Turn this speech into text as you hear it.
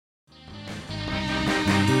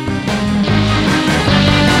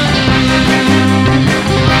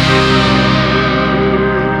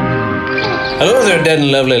dead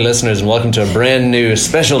and lovely listeners, and welcome to a brand new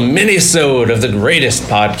special mini-sode of the greatest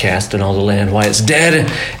podcast in all the land. Why, it's dead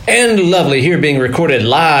and lovely, here being recorded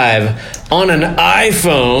live on an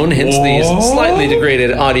iPhone, hence the slightly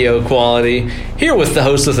degraded audio quality. Here with the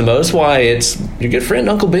host with the most, why, it's your good friend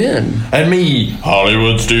Uncle Ben. And me,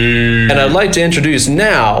 Hollywood Steve. And I'd like to introduce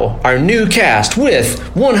now our new cast with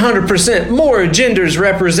 100% more genders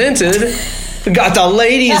represented. We got the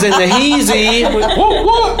ladies and the heezy.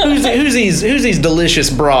 Who's these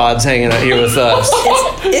delicious broads hanging out here with us?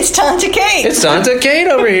 It's Tanta Kate. It's Tanta Kate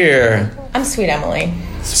over here. I'm Sweet Emily.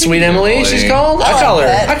 Sweet Emily, she's called?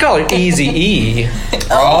 I call her Easy E.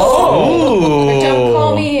 Oh. Don't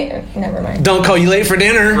call me. Never mind. Don't call you late for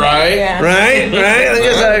dinner. Right? Yeah. Right? I think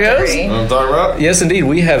that's how it goes. You know what I'm talking about? Yes, indeed.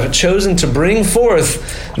 We have chosen to bring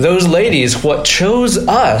forth those ladies what chose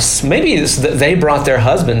us. Maybe it's that they brought their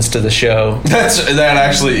husbands to the show. That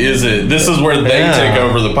actually is it. This is where they take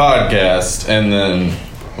over the podcast, and then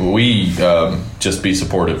we just be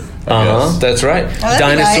supportive. I guess. That's right. that'd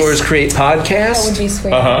be Dinosaurs nice. Create podcast. That would be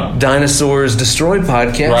sweet. Dinosaurs Destroy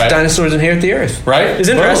podcast. Right. Dinosaurs Inherit the Earth. Right. It's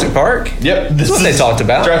in Boom. Jurassic Park. Yep. That's what they talked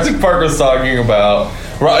about. Jurassic Park was talking about.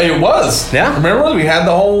 Right. It was. Yeah. Remember we had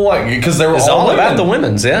the whole because they were It's all about the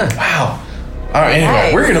women's, yeah. Wow. All right. Anyway,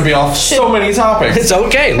 Nice. we're gonna be off so many topics. It's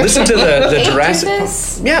okay. Listen to the Hey, Jurassic. do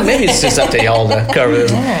this? Yeah, maybe it's just up to y'all to cover this.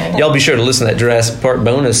 Yeah. Y'all be sure to listen to that Jurassic Park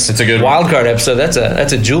bonus. It's a good wild card episode. That's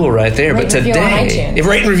a jewel right there. Rate But and review on today, iTunes.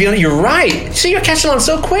 rate and review. You're right. See, you're catching on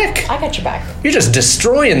so quick. I got your back. You're just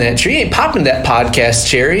destroying that tree. You ain't popping that podcast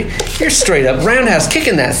cherry. You're straight up roundhouse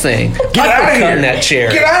kicking that thing. Get out of here. Cutting that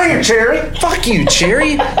cherry. Get out of here, Cherry. Fuck you,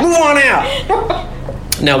 cherry. Move on out.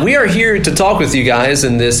 Now, we are here to talk with you guys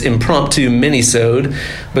in this impromptu mini-sode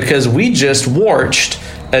because we just watched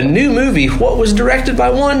a new movie. What was directed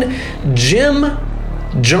by one Jim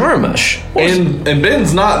Jarmusch. And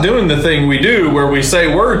Ben's not doing the thing we do where we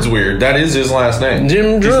say words weird. That is his last name.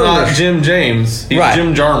 Jim He's not Jarmusch. Jim James. He's Right.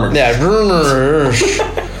 Jim Jarmusch. Yeah,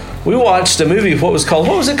 Jarmusch. We watched a movie. What was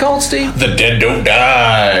it called, Steve? The Dead Don't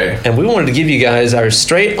Die. And we wanted to give you guys our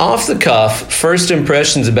straight off the cuff first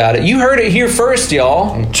impressions about it. You heard it here first,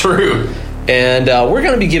 y'all. True. And we're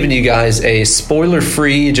going to be giving you guys a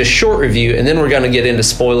spoiler-free, just short review, and then we're going to get into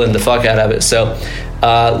spoiling the fuck out of it. So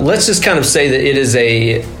let's just kind of say that it is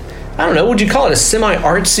I don't know, would you call it a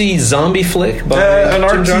semi-artsy zombie flick? By An Jim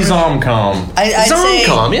artsy Jarmusch? zomcom. I'd say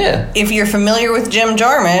Zomcom, yeah. if you're familiar with Jim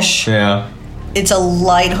Jarmusch, Yeah. it's a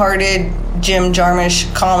lighthearted Jim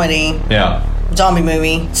Jarmusch comedy Yeah. zombie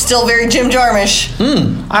movie. Still very Jim Jarmusch.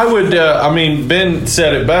 I would, Ben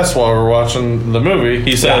said it best while we were watching the movie.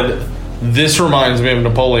 He said, this reminds me of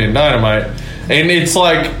Napoleon Dynamite. And it's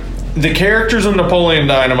like the characters of Napoleon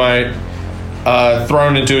Dynamite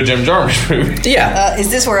thrown into a Jim Jarmusch movie. Yeah.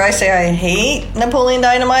 Is this where I say I hate Napoleon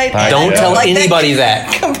Dynamite? Don't tell Like anybody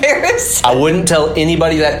that. comparison. I wouldn't tell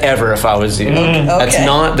anybody that ever if I was you. That's Okay.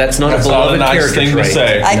 not a That's beloved not a nice character thing to trait.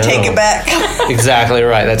 say. I No. take it back. Exactly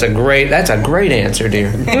right. That's a great answer, dear.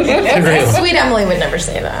 Agree. Sweet Emily would never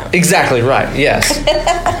say that. Exactly right. Yes.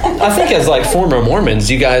 I think as like former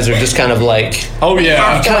Mormons, you guys are just kind of like Oh,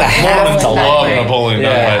 yeah. You kinda have to love Dynamite. Napoleon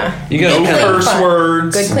Dynamite. You guys No are kinda- curse Fun.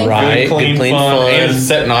 words. Good, clean Right. Good, clean, Good, clean fun. fun. And it's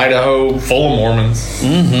set in Idaho, full of Mormons.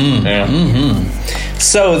 Mm-hmm. Yeah.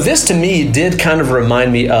 So this to me did kind of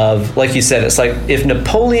remind me of, like you said, it's like if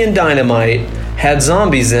Napoleon Dynamite had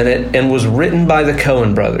zombies in it and was written by the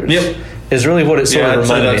Coen brothers. Yep. Is really what it sort Yeah, of I'd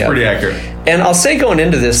say reminded me that's of. pretty accurate. And I'll say going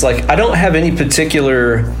into this, like I don't have any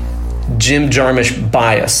particular Jim Jarmusch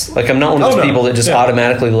bias. Like I'm not one of those no. people that just Yeah.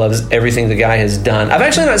 automatically loves everything the guy has done. I've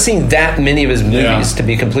actually not seen that many of his movies, Yeah. to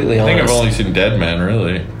be completely I honest. think I've only seen Dead Man,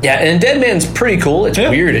 really. Yeah, and Dead Man's pretty cool. It's Yeah.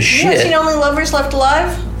 weird as You haven't shit. seen Only Lovers Left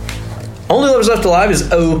Alive? Only Lovers Left Alive is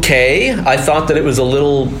okay. I thought that it was a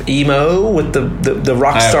little emo with the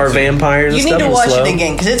rock I star haven't seen it. vampires and You stuff. need to and watch slow. it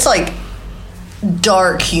again because it's like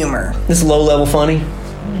dark humor. It's low level funny.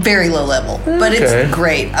 Very low level. But Okay. it's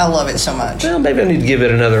great. I love it so much. Well, maybe I need to give it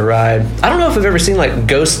another ride. I don't know if I've ever seen like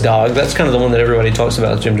Ghost Dog. That's kind of the one that everybody talks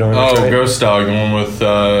about, Jim Jarmusch. Oh, right? Ghost Dog, the one with...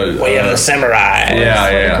 Way of the Samurai.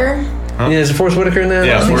 Yeah. Whitaker? Yeah, is it Forrest Whitaker in that?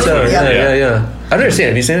 Yeah, I think Forrest so. Whitaker. Yeah. I've never seen it.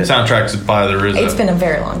 Have you seen it? Soundtrack's by the RZA. It's been a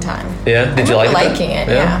very long time. Yeah. Did you like it? Liking it,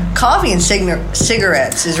 yeah. Coffee and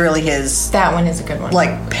cigarettes is really his That one is a good one.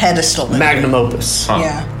 like pedestal movie. Magnum opus. Huh.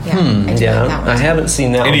 Yeah. Yeah, I did like that one I too. haven't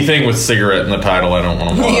seen that one. Anything with cigarette in the title, I don't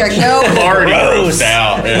want to watch. You're like, no. I'm already Gross. grossed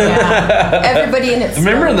out. Yeah. Yeah. Everybody in it.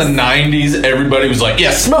 Remember in the smokes. 90s, everybody was like,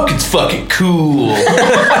 yeah, smoking's fucking cool.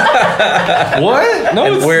 What? No,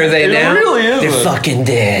 And where are they it now? really They're isn't. fucking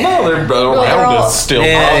dead. No, they're they're around all- us still.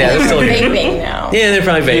 Yeah, yeah. They're still- vaping now. Yeah, they're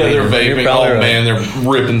probably vaping. Yeah, they're You're vaping. probably Oh right. man, they're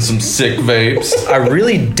ripping some sick vapes. I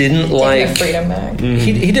really didn't Taking like. their freedom back.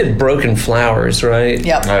 He did Broken Flowers, right?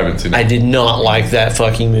 Yep. I haven't seen I it. did not like that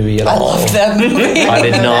fucking movie at I all. love that movie. I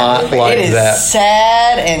did not like It is that.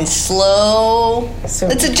 sad and slow. So-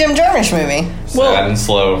 It's a Jim Jarmusch movie. Sad and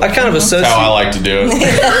slow. I kind of That's associate. how I like to do it.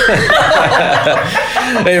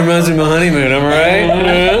 It reminds me of my honeymoon. Am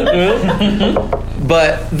I right?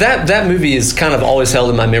 But that movie is kind of always held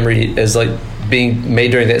in my memory as like being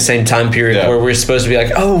made during that same time period Yeah. where we're supposed to be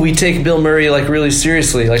like, oh, we take Bill Murray like really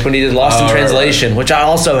seriously, like when he did Lost in Oh, right, Translation, which I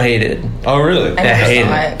also hated. Oh really? I never hate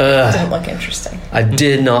saw it. it. Ugh. It didn't look interesting. I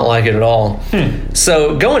did not like it at all.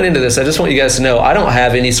 So going into this, I just want you guys to know I don't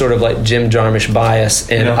have any sort of like Jim Jarmusch bias,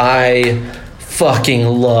 and Yeah. I fucking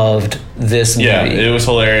loved this movie. Yeah, it was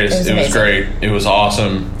hilarious. It was It was amazing. great. It was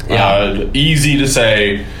awesome. Yeah. Easy to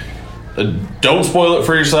say. Don't spoil it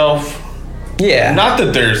for yourself. Yeah. Not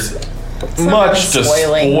that there's much to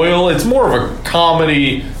spoiling. spoil. It's more of a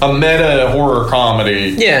comedy, a meta horror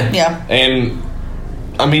comedy. yeah. Yeah. And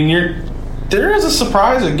I mean, there is a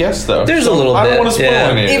surprise, I guess, though. There's a little I don't bit, want to spoil yeah.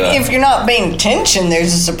 any of that. If you're not paying attention,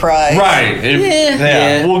 there's a surprise. Right.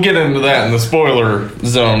 Yeah. We'll get into that in the spoiler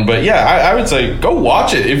zone. But yeah, I would say go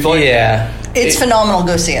watch it. If like, Yeah. It's phenomenal.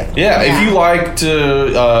 Go see it. yeah, Yeah. if you liked,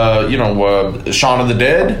 Shaun of the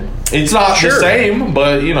Dead, it's not Sure. the same,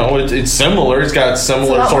 but it's similar. It's got It's a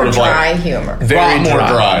similar lot sort more of dry like humor. Very lot more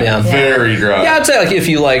dry, Yeah. very dry. Yeah, I'd say like if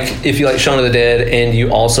you like Shaun of the Dead and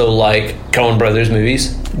you also like Coen Brothers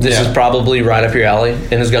movies, this Yeah. is probably right up your alley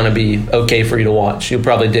and is going to be okay for you to watch. You'll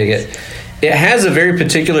probably dig it. It has a very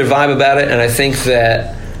particular vibe about it, and I think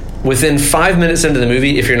that within 5 minutes into the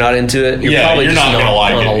movie, if you're not into it, you're probably you're just not not gonna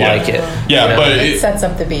like gonna it. Yeah. like it. Yeah, you know? but It sets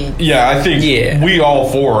up the beat. Yeah, I think Yeah. we all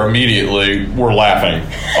four immediately were laughing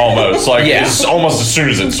almost. Like Yeah. it's almost as soon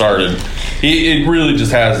as it started. It really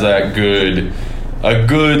just has that a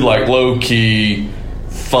good like low key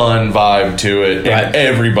fun vibe to it. Right. And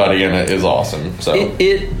everybody in it is awesome. So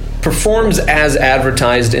It performs as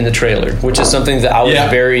advertised in the trailer, which is something that I was Yeah.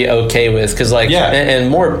 very okay with because, like, Yeah. and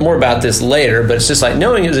more about this later. But it's just like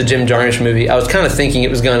knowing it was a Jim Jarmusch movie, I was kind of thinking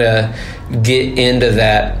it was going to get into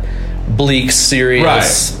that bleak,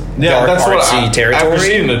 serious, dark, artsy territory. After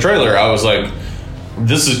seeing the trailer, I was like,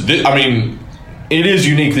 I mean, it is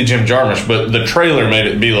uniquely Jim Jarmusch, but the trailer made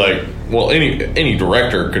it be like, well, any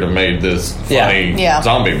director could have made this funny Yeah.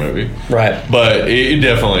 zombie movie. Right. But it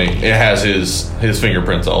definitely has his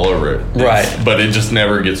fingerprints all over it. Right. But it just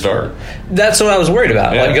never gets started. That's what I was worried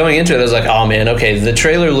about. Yeah. Like going into it, I was like, "Oh man, okay." The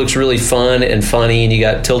trailer looks really fun and funny, and you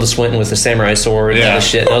got Tilda Swinton with the samurai sword and Yeah. all this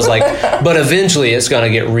shit. And I was like, "But eventually, it's going to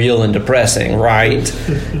get real and depressing, right?"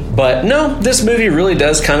 But no, this movie really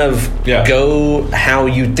does kind of Yeah. go how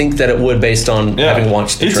you think that it would based on having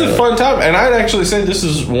watched the it's trailer. a fun time, and I'd actually say this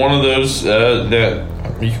is one of those that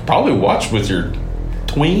you could probably watch with your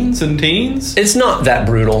tweens and teens. It's not that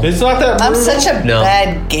brutal. It's not that. I'm brutal. such a No.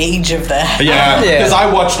 bad gauge of that. Yeah, Yeah. because I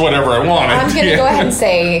watched whatever I wanted. I'm gonna Yeah. go ahead and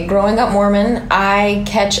say, growing up Mormon, I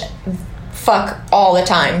catch fuck all the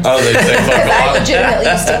time. Oh, they say fuck Because a I lot.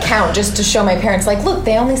 legitimately used to count just to show my parents, like, look,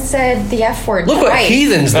 they only said the F word Look what twice.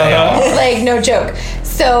 heathens they Uh-huh. are. Like, no joke.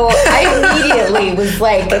 So I immediately was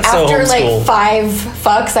like, That's so after like homeschool. 5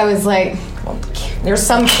 fucks, I was like, well, there's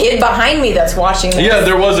some kid behind me that's watching this. Yeah,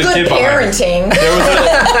 there was a Good kid behind me. parenting.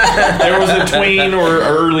 There was a tween or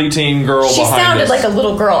early teen girl She behind sounded us. like a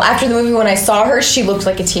little girl. After the movie, when I saw her, she looked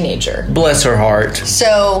like a teenager. Bless her heart.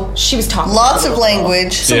 So, She was talking. lots like of a little girl.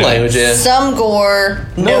 language, Some Yeah. language, yeah. some gore,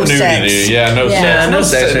 no nudity. sex. Yeah, no Yeah. sex. No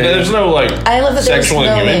sex or anything. There's no like I love that there's sexual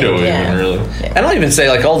no, innuendo like, yeah. even really. I don't even say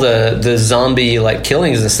like all the zombie like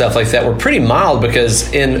killings and stuff like that were pretty mild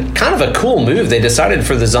because in kind of a cool move they decided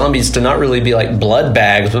for the zombies to not really be like blood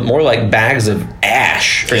bags but more like bags of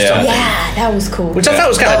ash or Yeah. something. Yeah, that was cool. Which I thought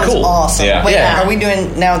was kind That of was cool. awesome. Yeah. Wait, Yeah. are we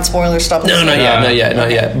doing now? It's spoiler stuff. No, not yet,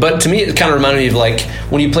 not yet. But to me, it kind of reminded me of like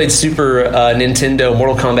when you played Super Nintendo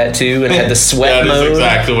Mortal Kombat 2 and it had the sweat That mode. is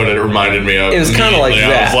exactly what it reminded me of. It was kinda like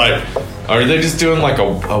immediately. that. I was like, Are they just doing like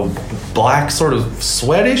a black sort of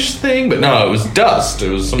sweatish thing? But no, it was dust. It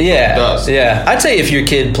was some sort of dust. Yeah. I'd say if your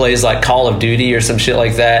kid plays like Call of Duty or some shit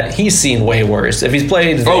like that, he's seen way worse. If he's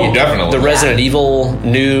played definitely. the Resident Evil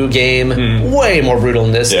new game, way more brutal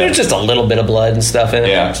than this. Yeah. There's just a little bit of blood and stuff in it.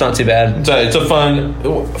 Yeah. It's not too bad. It's a fun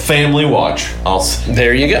family watch. I'll say.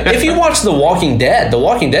 There you go. If you watch The Walking Dead is way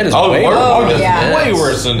Walking Dead's yeah. way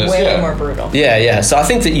worse than this. Way more brutal. Yeah. So I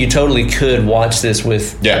think that you totally could watch this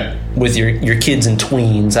with your kids and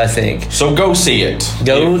tweens, I think. So go see it.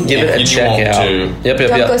 Go give it a check out. Yep.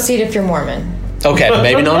 Don't go see it if you're Mormon. Okay,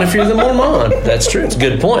 maybe not if you're the Mormon. That's true. It's a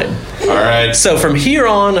good point. All right. So from here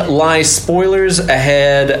on lie spoilers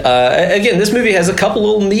ahead. Again, this movie has a couple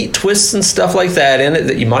little neat twists and stuff like that in it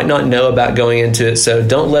that you might not know about going into it. So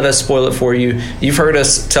don't let us spoil it for you. You've heard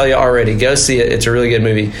us tell you already. Go see it. It's a really good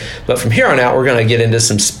movie. But from here on out, we're going to get into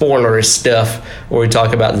some spoilerous stuff where we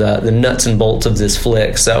talk about the nuts and bolts of this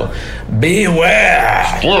flick. So beware.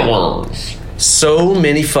 Spoilers. So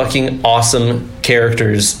many fucking awesome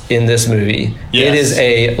characters in this movie. Yes. It is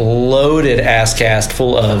a loaded ass cast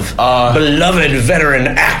full of beloved veteran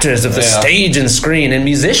actors of the stage and screen and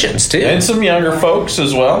musicians too. And some younger folks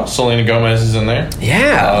as well. Selena Gomez is in there.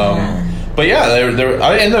 Yeah. But yeah,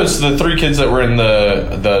 and those the three kids that were in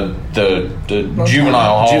the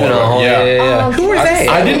juvenile hall. Yeah. Who were they?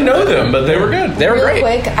 I didn't know them, but they were good. They were Real great.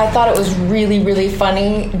 quick, I thought it was really, really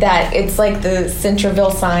funny that it's like the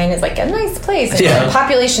Centerville sign is like a nice place. And Yeah. the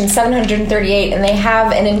population 738, and they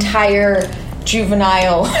have an entire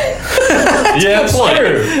juvenile. Yeah, it's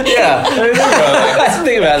true. Yeah. I didn't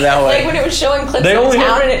think about it that way. Like when it was showing clips They of only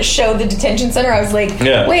town had- and it showed the detention center, I was like,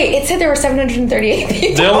 Yeah. wait, it said there were 738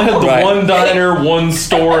 people. They only had the Right. one diner, one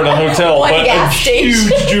store, and a hotel, One but a gas station.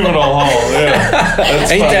 huge juvenile hall. Yeah,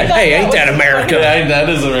 that's Ain't funny. that America? Yeah, that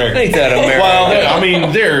is America. Ain't that America? Well, I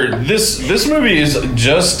mean, this movie is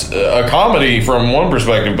just a comedy from one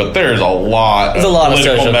perspective, but there's a lot There's a lot of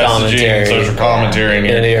political social messaging commentary. and social commentary in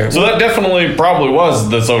In here. So that definitely probably was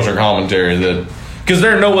the social commentary that. Because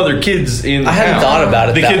there are no other kids in I hadn't town. thought about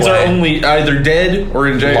it The that kids way. are only either dead or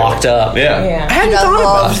in jail. Locked up. Yeah. Yeah. I hadn't I thought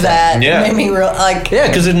about loved that. Yeah. It made me real like Yeah,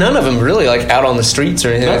 because none of them really like out on the streets or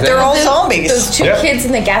anything like they're that. all zombies. Those two Yeah. kids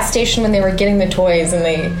in the gas station when they were getting the toys, and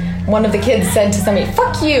one of the kids said to somebody,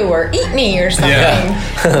 "Fuck you" or "Eat me" or something, Yeah.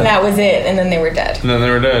 and that was it. And then they were dead. And then they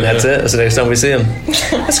were dead. That's it. That's the next time we see them.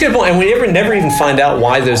 That's a good point. And we never even find out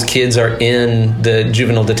why those kids are in the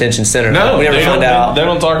juvenile detention center. No, we never they find don't, out. They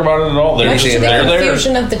don't talk about it at all. They're Much just to the they're there.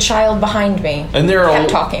 confusion of the child behind me. And there are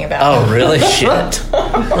kept talking about. Oh, really? Shit.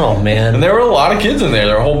 Oh, man. And there were a lot of kids in there.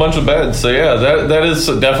 There were a whole bunch of beds. So yeah, that is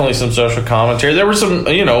definitely some social commentary. There were some,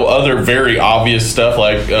 other very obvious stuff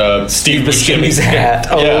like Steve Buscemi's hat.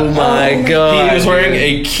 Oh, Yeah. my God. He was wearing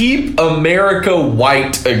a "Keep America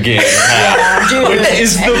White Again" hat, Dude, which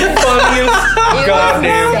is the funniest was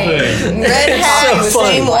goddamn insane. thing. red hat, so the funny.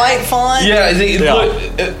 same white font. Yeah,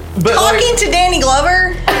 but Talking to Danny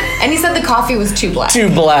Glover. And he said the coffee was too black. Too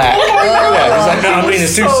black. Yeah, he's like, no, I mean,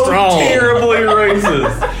 it's too so strong. terribly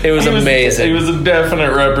racist. It was amazing. He was a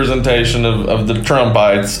definite representation of the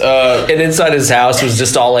Trumpites. And inside his house was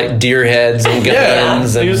just all like deer heads and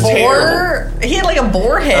guns he and was Boar. He had like a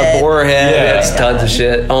boar head. a boar head. Yeah. It's tons of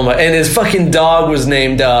shit. Oh my! And his fucking dog was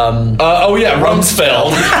named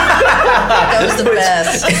Rumsfeld. That was the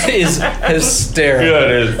best. is hysterical. Yeah,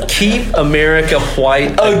 it is. Keep America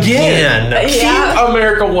white again. Yeah. Keep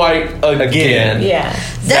America White again. Yeah.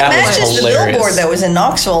 That was matches the hilarious. billboard that was in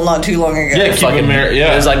Knoxville not too long ago. Yeah, keep Fucking America.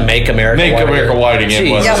 Yeah, It was like Make America Make White America White Again,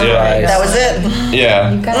 Jesus wasn't it? Christ. That was it.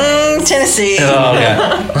 yeah. Tennessee. Oh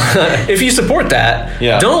yeah. If you support that,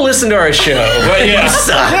 Yeah. don't listen to our show. But yeah, You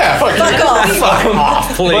suck. yeah, Fuck off. Fuck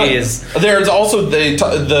off, please. But there's also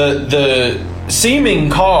the seeming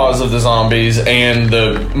cause of the zombies and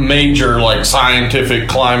the major like scientific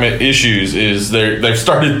climate issues is they've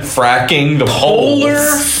started fracking the Polar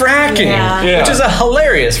poles. fracking, Yeah. which is a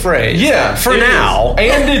hilarious phrase. Yeah, for it now.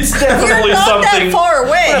 is. And it's We're definitely not something. that far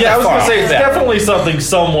away. Yeah, I was gonna far. say it's Yeah. definitely something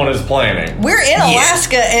someone is planning. We're in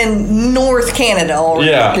Alaska and North Canada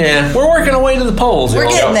already. Yeah. Yeah, we're working our way to the poles. We're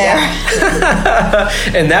y'all. getting there.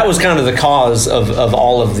 And that was kind of the cause of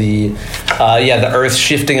all of the the Earth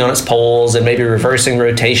shifting on its poles and maybe reversing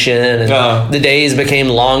rotation, and the days became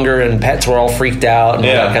longer and pets were all freaked out and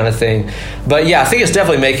all Yeah. that kind of thing. But yeah, I think it's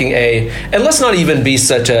definitely making and let's not even be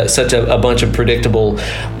such a bunch of predictable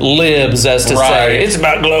libs as to say it's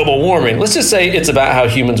about global warming. Let's just say it's about how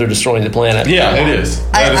humans are destroying the planet. Yeah, it is.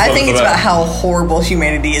 I think it's about how horrible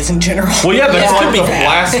humanity is in general. Well, yeah, that's like the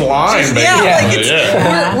last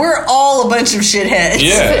line. We're all a bunch of shitheads.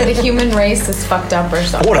 Yeah. The human race is fucked up or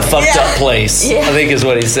something. What a fucked up place, I think is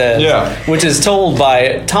what he said. Yeah. Which is told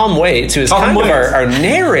by Tom Waits, who is kind of our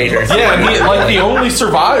narrator. Yeah, and like the only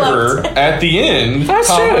survivor at the end. That's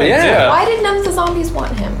Tom true, Waits, yeah. Why did none of the zombies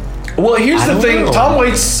want him? Well, here's the thing. know. Tom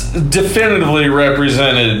Waits definitively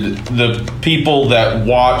represented the people that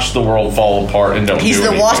watch the world fall apart and don't He's do the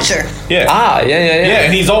anything. watcher. Yeah. Yeah,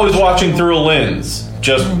 And he's always watching through a lens.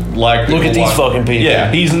 Just like Look at these fucking people.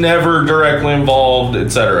 Yeah, he's never directly involved,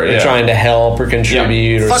 etc. Yeah. trying to help or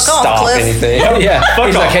contribute or Fuck off, stop Cliff. anything. Yeah, Fuck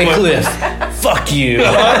he's off, like, hey, Cliff." Cliff, fuck you.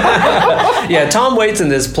 Yeah, Tom Waits in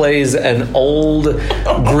this plays an old,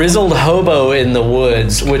 grizzled hobo in the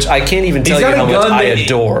woods, which I can't even tell He's you got how a much gun I that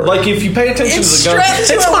adore. Like if you pay attention It's to the gun, strapped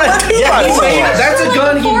to It's a not a weapon. two-by-four. he made, It's that's a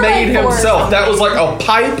gun he made 4x4 or himself. That was like a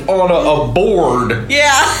pipe on a board.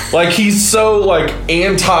 Yeah. Like he's so like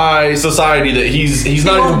anti-society that he's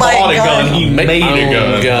not won't even buy a bought a gun. gun. He made a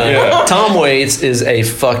gun. Yeah. Tom Waits is a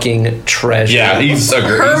fucking treasure. Yeah, he's a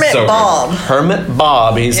great. Hermit so good. Bob. Hermit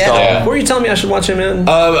Bob, he's Yeah. called. Yeah. What were you telling me I should watch him in?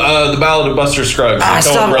 The Ballad of Buster Scruggs, I the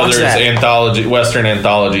still Coen haven't watched Brothers that. anthology, Western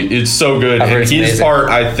anthology. It's so good, I've heard and it's his amazing. part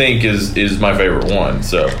I think is my favorite one.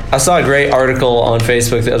 So I saw a great article on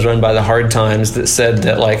Facebook that was run by the Hard Times that said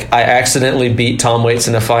that, like, I accidentally beat Tom Waits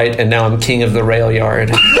in a fight and now I'm king of the rail yard.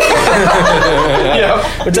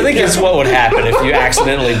 yeah, Which I think is what would happen if you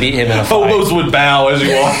accidentally beat him in a fight. hobos would bow as he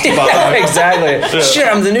walked Yeah, by. exactly. Shit,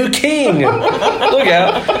 I'm the new king. Look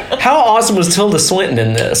out. How awesome was Tilda Swinton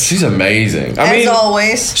in this? She's amazing. I As mean,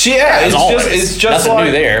 always. it's always. just just Nothing like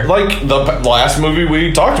new there. like the last movie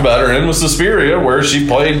we talked about her in was Suspiria, where she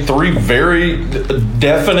played three very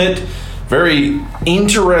definite, very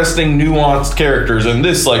interesting, nuanced characters. And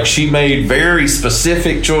this, like, she made very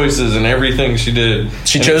specific choices in everything she did.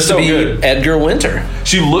 She And chose it's to so be good. Edgar Winter.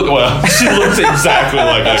 She looks exactly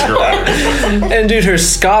like Edgar Winter. And dude, her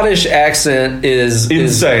Scottish accent is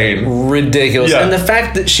Insane. ridiculous. Yeah. And the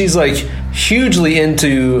fact that she's like hugely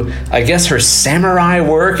into, I guess, her samurai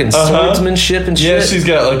work and swordsmanship and shit. Yeah, she's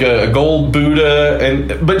got like a gold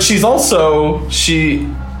Buddha, but she's also she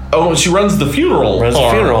runs the funeral. Runs a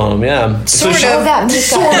farm. funeral home, yeah. Sort she- of. That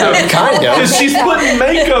makeup. Kind of. Because she's putting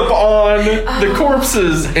makeup on the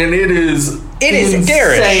corpses, and it is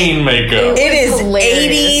insane makeup. It is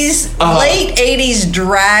Hilarious. 80s, late 80s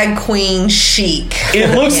drag queen chic.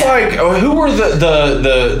 It looks like who were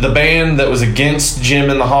the band that was against Jim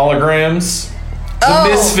and the Holograms? The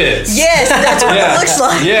Misfits. Yes, that's what it looks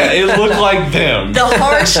like. Yeah, it looked like them. The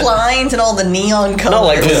harsh lines and all the neon colors. Not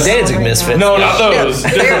like the Danzig Misfits. No, not those.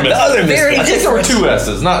 Different Misfits. other Very I think there were different. two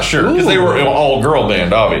S's, not sure, because they were an all girl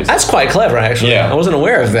band, obviously. That's quite clever, actually. Yeah. I wasn't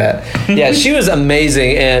aware of that. Yeah, she was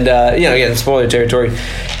amazing. And, again, spoiler territory.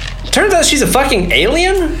 Turns out she's a fucking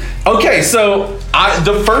alien? Okay, so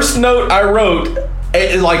the first note I wrote,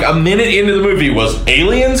 like a minute into the movie, was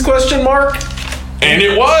aliens? ? And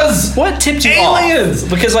it was. What tipped you Aliens! off?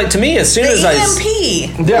 Because, like, to me, as soon The as I...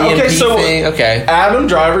 EMP. Yeah, okay, EMP so thing, okay. Adam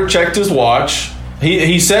Driver checked his watch.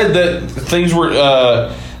 He said that things were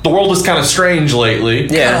the world is kind of strange lately.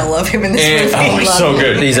 Yeah. I love him in this And movie. he's Love so him.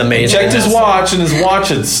 good. He's amazing. He checked his watch, and his watch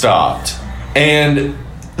had stopped. And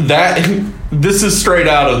this is straight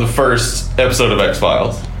out of the first episode of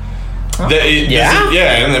X-Files.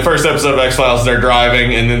 In the first episode of X-Files, they're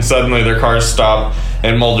driving, and then suddenly their cars stop,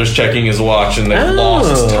 and Mulder's checking his watch, and they've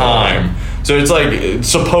lost time. So it's like,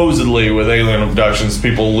 supposedly with alien abductions,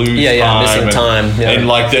 people lose time. missing time. Yeah. And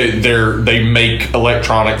like they make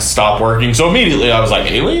electronics stop working. So immediately I was like,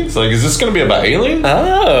 aliens? Like, is this going to be about aliens?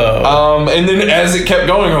 Oh. And then as it kept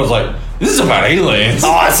going, I was like, this is about aliens.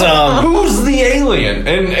 Awesome. Who's the alien?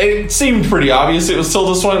 And it seemed pretty obvious it was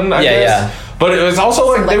Tilda Swinton, I Yeah, guess. yeah. But it was also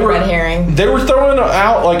like Like a red herring. They were throwing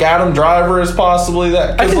out like Adam Driver as possibly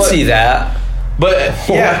that. I can see that. But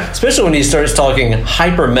yeah. Especially when he starts talking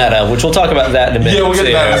hyper meta, which we'll talk about that in a minute. Yeah, we'll get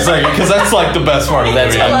to that in a too. second, because that's like the best part of the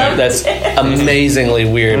movie. That's amazingly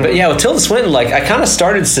weird. But yeah, with Tilda Swinton, like, I kind of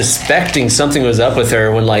started suspecting something was up with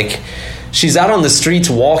her when, like, she's out on the streets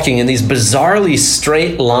walking in these bizarrely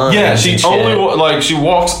straight lines. Yeah, she and shit. only she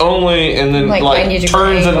walks only and then Like 90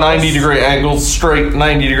 turns at degree 90-degree angles, straight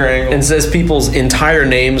 90-degree angles. and says people's entire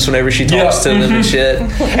names whenever she talks to them and shit.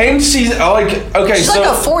 And she's like, okay, She's so like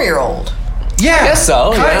a 4-year-old. yeah, I guess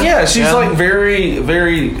so, Yeah, yeah. she's Yeah. like very,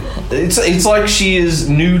 very. It's like she is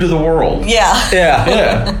new to the world. Yeah. Yeah.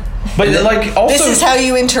 Yeah, but like also This is how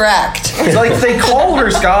you interact. like they call her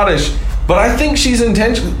Scottish, But I think she's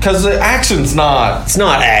intentional because the accent's not. It's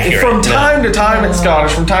not accurate. From time to time, it's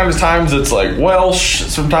Scottish. From time to time, it's like Welsh.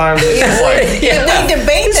 Sometimes it's just like. Yeah, we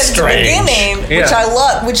debated at the Strange. beginning, Yeah. which I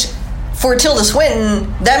love, which for Tilda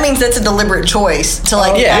Swinton, that means that's a deliberate choice to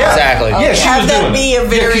like Yeah, exactly. Yeah, she have was that doing be it. a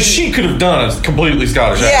very because she could have done a completely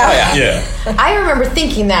Scottish Yeah. accent. Yeah. I remember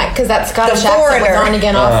thinking that because that Scottish The accent was foreigner. on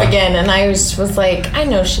again, off again, and I was like, I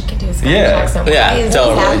know she could do a Scottish Yeah. accent. Yeah, What's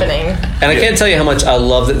totally. happening? And I can't tell you how much I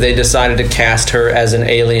love that they decided to cast her as an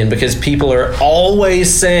alien because people are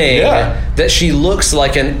always saying Yeah. that she looks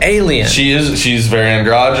like an alien. She is. She's very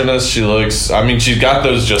androgynous. She looks. I mean, she's got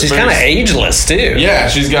those just. She's very- kind of ageless too. Yeah,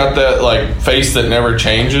 she's got that like face that never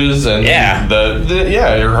changes, and Yeah.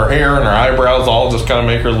 her hair and her eyebrows all just kind of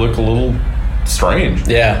make her look a little strange.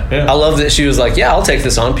 Yeah. Yeah. I love that she was like, yeah, I'll take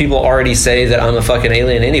this on. People already say that I'm a fucking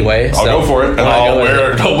alien anyway. I'll go for it, and I'll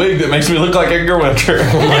wear it. a wig that makes me look like Edgar Winter.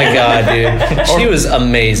 Oh my god, dude. She was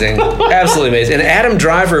amazing. Absolutely amazing. And Adam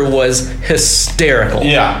Driver was hysterical.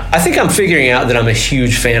 Yeah. I think I'm figuring out that I'm a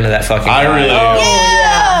huge fan of that fucking guy. I really.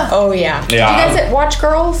 Yeah. Oh yeah. Yeah. Did you guys watch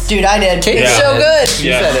Girls? Dude, I did. Kate It's Yeah. so good. She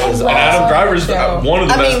Yeah. said it was And Adam Driver's one of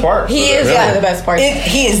the I best mean, parts. he of is it. One of the best parts.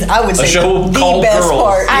 He is, I would say, show the called best Girls.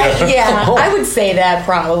 part. I would say that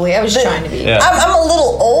probably. I was trying to be. Yeah. I'm a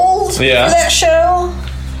little old Yeah. for that show.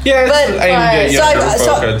 Yeah, it's But aimed at younger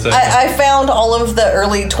folk, I'd say. I found all of the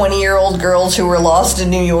early 20-year-old girls who were lost in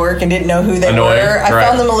New York and didn't know who they Annoying, were. I right.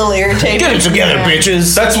 found them a little irritating. Get it together,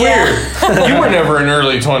 bitches. That's Yeah. weird. You were never in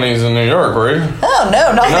early 20s in New York, were you? Oh,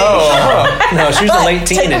 no, not me. No. No, she was a But late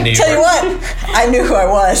teen in New Tell you York. what, I knew who I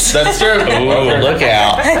was. That's true. Oh, look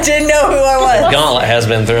out. I didn't know who I was. Gauntlet has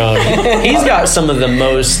been thrown. He's got some of the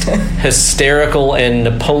most hysterical and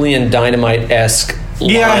Napoleon Dynamite-esque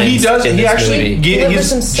Yeah, he lines does. in He this actually movie. he's delivers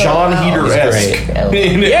them so John well. Heater-esque. He's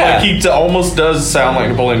And Yeah. like, he almost does sound like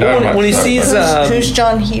Napoleon Dynamite. When he sees Who's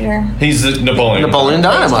John Heater? he's Napoleon. Napoleon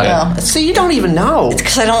Dynamite. Yeah. See, you don't even know.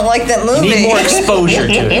 Because I don't like that movie. You need more exposure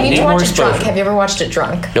to it. You need to more watch it drunk. exposure. Have you ever watched it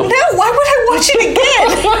drunk? No, why would I watch it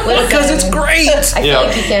again? Because it's great. I feel Yeah.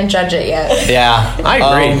 like you can't judge it yet. Yeah, I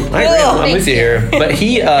agree. I agree. no. I'm with you here. But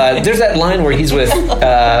he, there's that line where he's with,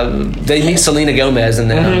 they meet Selena Gomez and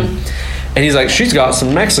then, and he's like, she's got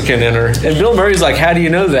some Mexican in her. And Bill Murray's like, how do you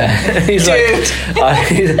know that? And he's like,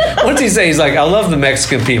 what's he say? He's like, I love the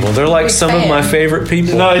Mexican people. They're like some of my favorite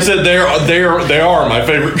people. No, he said they are my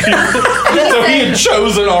favorite people. So he had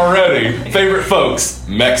chosen already favorite folks,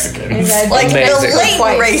 Mexicans. Like the Amazing. latent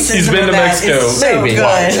Twice. racism He's been of to that Mexico. is so Maybe.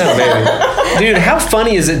 good. Oh, maybe. Dude, how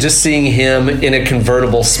funny is it just seeing him in a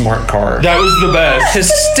convertible smart car? That was the best.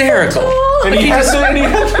 Hysterical. And he had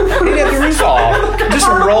the roof off. Just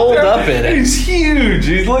rolled up in it. He's huge.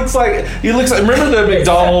 He looks like remember the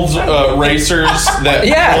McDonald's racers that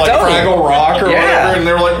Yeah, were like totally. Fraggle Rock or Yeah. whatever, and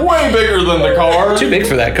they're like way bigger than the car. Too big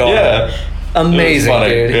for that car. Yeah. Amazing, It was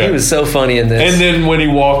funny, dude. yeah. He was so funny in this. And then when he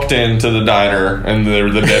walked into the diner and there were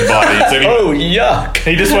the dead bodies, and oh, yuck.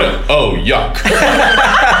 he just went, "Oh, yuck!"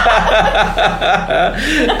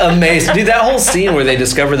 Amazing. Dude, that whole scene where they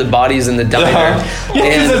discover the bodies in the diner. Yeah,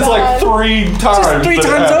 because and it's like three times. just three that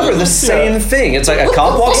times happens. over the same Yeah. thing. It's like a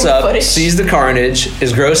cop walks up, footage. sees the carnage,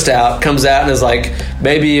 is grossed out, comes out and is like,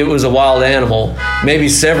 maybe it was a wild animal, maybe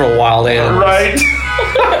several wild animals. Right.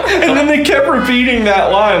 And then they kept repeating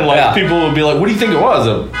that line. Like Yeah. people would be like, "What do you think it was?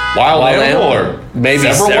 A wild animal or maybe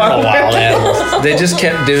several wild animals. They just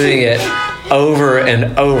kept doing it over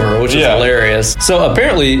and over, which is Yeah. hilarious. So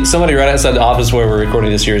apparently, somebody right outside the office where we're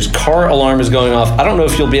recording this year's car alarm is going off. I don't know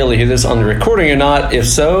if you'll be able to hear this on the recording or not. If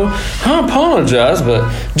so, I apologize, but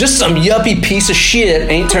just some yuppie piece of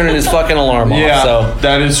shit ain't turning his fucking alarm off. Yeah, So.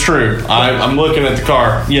 that is true. I'm looking at the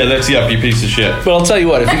car. Yeah, that's yuppie piece of shit. But I'll tell you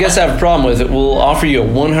what, if you guys have a problem with it, we'll offer you a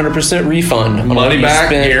 100% refund. on what Money you back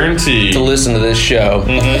spent guarantee. to listen to this show.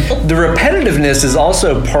 The repetitiveness is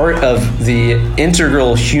also part of the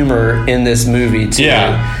integral humor in this movie too.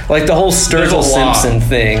 Yeah. Like the whole Sturgill There's a lot. Simpson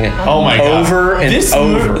thing. Oh my god! Over and this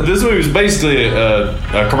over. This movie is basically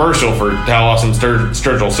a commercial for how awesome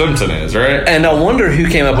Sturgill Simpson is, right? And I wonder who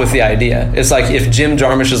came up with the idea. It's like if Jim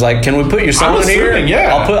Jarmusch is like, "Can we put your song I'm in here?" assuming,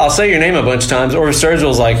 yeah. I'll say your name a bunch of times. Or if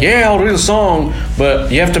Sturgill's like, "Yeah, I'll do the song,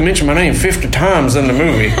 but you have to mention my name 50 times in the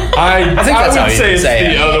movie." I think that's how would you say it's say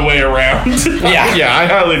the it. other way around. Yeah. yeah. I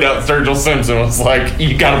highly doubt Sturgill Simpson was like,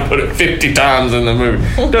 "You got to put it 50 times in the movie."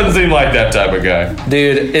 Doesn't seem like that type of guy.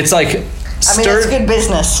 Dude, it's like I mean, it's good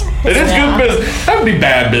business. It is good business. That would be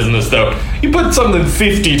bad business, though. you put something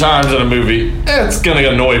 50 times in a movie, it's gonna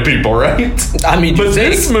annoy people, right? I mean, But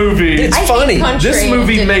this movie, it's I funny. hate country this and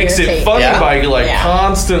movie didn't makes it irritate. funny Yeah. by like Yeah.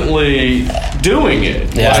 constantly doing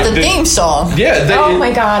it. Yeah. Like The theme song. Yeah. Oh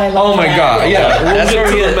my God, I love Oh my that. God. Yeah. We'll That's get where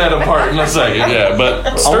to we the get- meta part in a second. Yeah, but I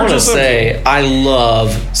want Sturgill to Simpson, say I love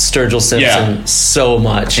Sturgill Simpson Yeah. so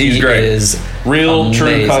much. He's He great. is real true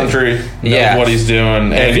amazing. country. Knows Yeah. what he's doing,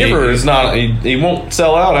 and have you ever- he's not. He won't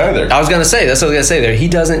sell out either. I was gonna say that's what I was gonna say there. He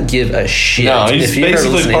doesn't give a shit. No, he's If you've ever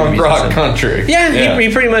basically listened to punk interviews rock with him. country. Yeah, he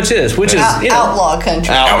pretty much is, which is Outlaw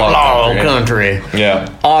country. outlaw country. Yeah.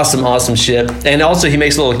 Awesome shit. And also, he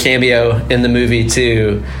makes a little cameo in the movie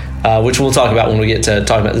too, which we'll talk about when we get to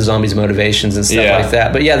talk about the zombies' motivations and stuff Yeah. like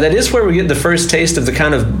that. But yeah, that is where we get the first taste of the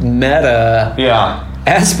kind of meta Yeah.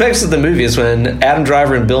 aspects of the movie. Is when Adam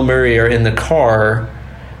Driver and Bill Murray are in the car,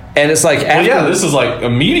 and it's like Well, yeah, this is like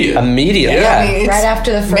immediate. immediately, I mean, it's Right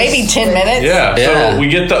after the first maybe 10 script. minutes. Yeah, Yeah. so we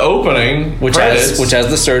get the opening which credits, has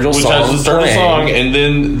the Sturgill which song, has the Sturgill playing song, and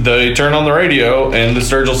then they turn on the radio, and the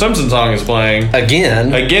Sturgill Simpson song is playing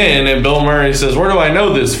again. again, and Bill Murray says, "Where do I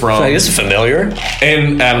know this from?" Like, this is familiar.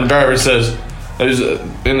 And Adam Driver says, "There's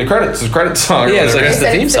in the credits, the credit song." or Yeah, it's like whatever. it's the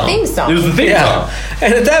Said theme it's song. The theme song. It was the theme Yeah, song.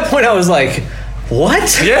 and at that point, I was like,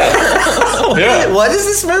 "What? Yeah, yeah. What is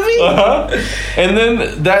this movie?" Uh-huh. And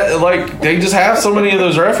then that, like, they just have so many of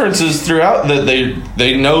those references throughout that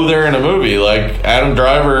they know they're in a movie. Like Adam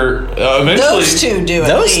Driver eventually. Those two do it.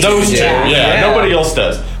 Those two Those two, do. yeah. Yeah. Nobody else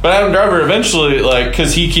does. But Adam Driver eventually, like,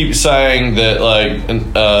 because he keeps saying that, like, It's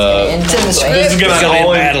in the script. this is It's gonna gonna end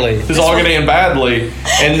all badly. This is all gonna end badly,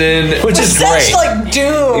 and then Which is That's great. like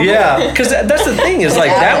doom. Yeah, because that's the thing is like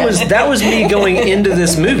that was me going into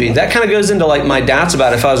this movie. That kind of goes into like my doubts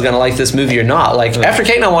about if I was going to like this movie or not. Like after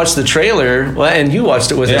Kate and I watched the trailer, well, and you watched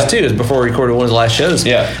it with us Yeah. too, it was before we recorded one of the last shows.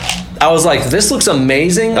 yeah, I was like, this looks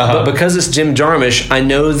amazing, Uh-huh. but because it's Jim Jarmusch, I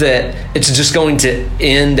know that it's just going to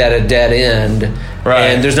end at a dead end.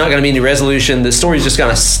 Right. And there's not going to be any resolution. The story's just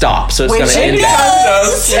going to stop. So it's going Which to end it bad.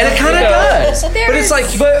 does. And it kind of does. But it's like,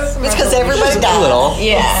 It's because everybody a died. little.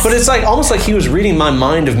 Yeah. But it's like almost like he was reading my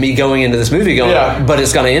mind of me going into this movie, going, Yeah. but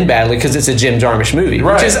it's going to end badly because it's a Jim Jarmusch movie,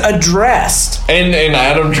 Right. which is addressed. and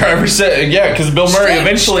Adam Driver said, yeah, because Bill Murray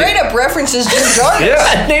eventually. Straight up references Jim Jarmusch.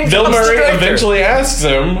 Yeah, Name Bill drops the Murray director. eventually asks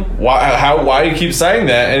him why you keep saying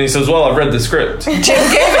that, and he says, "Well, I've read the script." Jim gave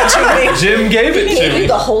it to me. Jim gave it He to gave me. you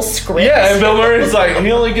the whole script. Yeah, and Bill Murray's like,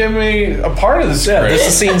 he only gave me a part of the Yeah, script. this is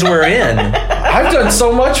the scenes we're in. I've done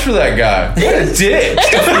so much for that guy. What a dick.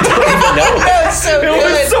 That's so It was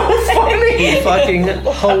good. so funny. Fucking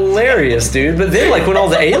hilarious, dude. But then, like, when all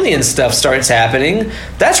the alien stuff starts happening,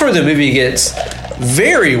 that's where the movie gets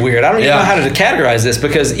very weird. I don't even Yeah. know how to categorize this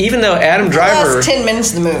because even though Adam The Driver. last 10 minutes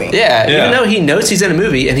of the movie. Yeah, Yeah. even though he knows he's in a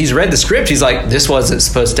movie and he's read the script, he's like, this wasn't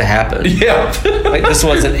supposed to happen. Yeah. Like, this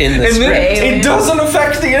wasn't in the And script. then it doesn't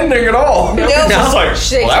affect the ending at all. No. It's just like,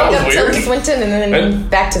 They well, that take was up weird. Tilda Swinton and then And-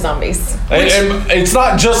 back to zombies. And it's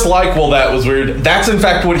not just like, well, that was weird. That's in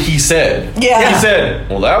fact what he said. Yeah. He said,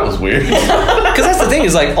 well, that was weird. Because that's the thing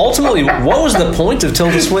is, like, ultimately, what was the point of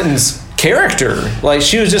Tilda Swinton's character? Like,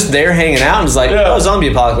 she was just there hanging out and was like, Yeah. oh, zombie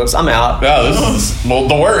apocalypse, I'm out. Yeah, this is well,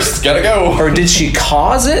 the worst. Gotta go. Or did she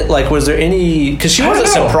cause it? Like, was there any? Because she I don't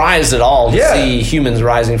wasn't know. surprised at all to Yeah. see humans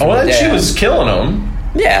rising from Well, the then dead. she was killing him.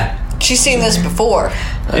 Yeah. She's seen this before.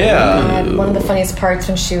 Yeah. One of the funniest parts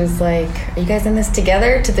when she was like, "Are you guys in this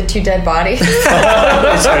together?" to the two dead bodies.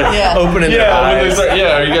 Yeah. Opening their Yeah, when they eyes. say,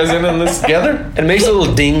 yeah, are you guys in this together? And makes a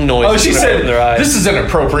little ding noise. Oh, she when they said, open their eyes. this is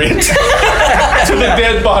inappropriate. To the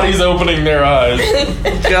dead bodies opening their eyes.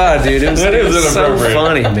 God, dude, it was, That it is was so inappropriate.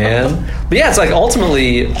 funny, man. But yeah, it's like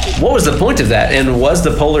ultimately, what was the point of that? And was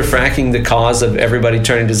the polar fracking the cause of everybody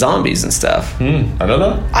turning to zombies and stuff? I don't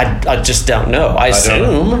know. I just don't know. I don't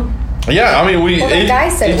assume. Yeah, I mean, well, the guy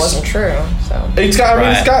said it it's- wasn't true. So It's got. I mean,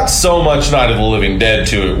 it's Right. got so much Night of the Living Dead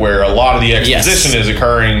to it, where a lot of the exposition is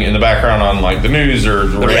occurring in the background on like the news or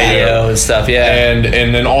the Radio and stuff, yeah. and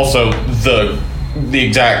then also the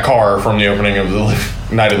exact car from the opening of the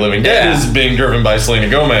Night of the Living Dead Yeah. is being driven by Selena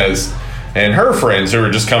Gomez and her friends who are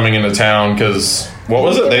just coming into town because what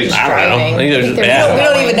was it? They I don't know. I think there's- yeah. We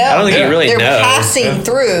don't even know. I don't think you really they're know. passing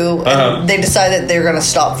through, and Uh-huh. they decide that they're going to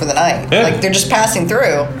stop for the night. Yeah. Like they're just passing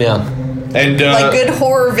through, Yeah. and like good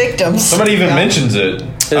horror victims. somebody even Yeah. mentions it.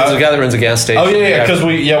 There's a guy that runs a gas station. Oh yeah, because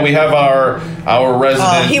we have our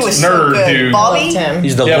resident he was so nerd good. who Bobby? loved him.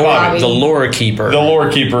 He's the Yeah, lore, Bobby. the lore keeper. the lore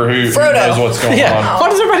keeper who Frodo. knows what's going yeah. on. Why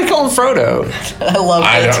does everybody call him Frodo? I love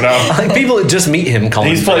I it. don't know. Like people that just meet him call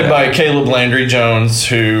He's him played Frodo. by Caleb Landry Jones,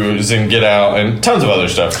 who's in Get Out and tons of other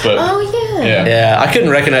stuff. But oh yeah, Yeah, I couldn't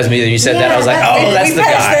recognize him either. You said that. I was like, oh, that's we the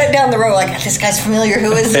passed guy. that down the road. Like, this guy's familiar.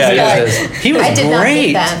 Who is this Yeah, guy? he was I did not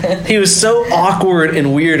great. get that. He was so awkward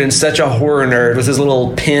and weird and such a horror nerd with his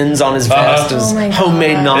little pins on his vest, his Oh my God.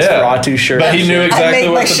 homemade Nosferatu shirt. But he knew I exactly make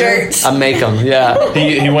what my to shirts. I make them, yeah. do.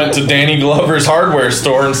 He went to Danny Glover's hardware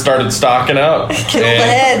store and started stocking up. Kill the and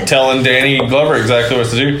head. telling Danny Glover exactly what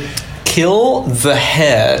to do. Kill the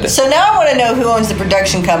head. So now I want to know who owns the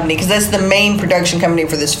production company, because that's the main production company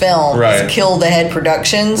for this film. Right. Is Kill the Head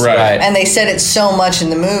Productions. Right. And they said it so much in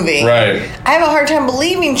the movie. Right. I have a hard time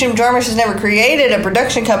believing Jim Jarmusch has never created a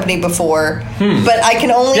production company before, but I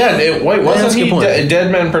can only. Yeah, that's wasn't a good he point.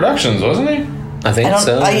 Dead Man Productions, wasn't he? I think I don't.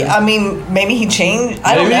 so. I mean, maybe he changed.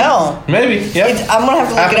 I don't Maybe. know. Maybe, yeah. I'm gonna have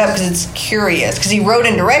to look it up Happens. because it's curious. Because he wrote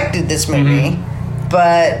and directed this movie,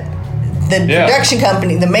 but the Yeah. production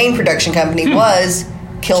company, the main production company, was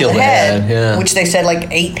Kill the Head, yeah. which they said like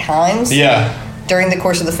 8 times. Yeah. During the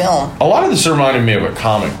course of the film. A lot of this reminded me of a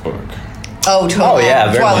comic book. Oh, totally. Oh, yeah,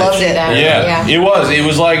 That's very why I much. loved it. Yeah. It was. It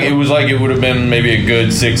was like it would have been maybe a good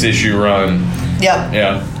 6-issue run. Yep.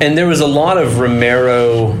 Yeah. And there was a lot of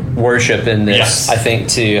Romero worship in this, Yes. I think,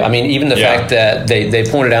 too. I mean, even the Yeah. fact that they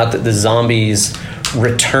pointed out that the zombies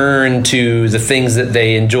return to the things that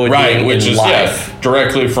they enjoyed Right, doing which in is life.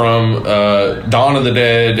 directly from Dawn of the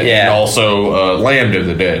Dead and Yeah. also Land of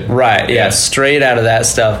the Dead. Right, yeah, straight out of that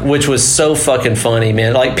stuff, which was so fucking funny,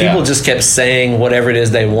 man. Like, people Yeah. just kept saying whatever it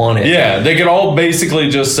is they wanted. Yeah, they could all basically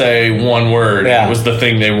just say one word. Yeah. It was the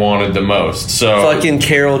thing they wanted the most. So Fucking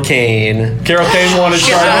Carol Kane. Carol Kane wanted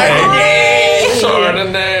Chardonnay.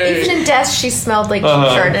 Chardonnay. Even in death, she smelled like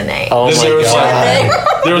Chardonnay. Oh Then my there was god.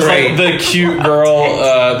 there was Great. like the cute girl,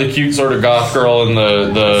 the cute sort of goth girl in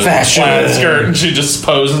the Fashion. plaid skirt, and she just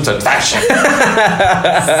posed and said fashion.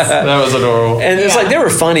 That was adorable. And it's like there were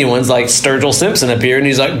funny ones, like Sturgill Simpson appeared and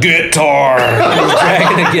he's like, guitar. And he's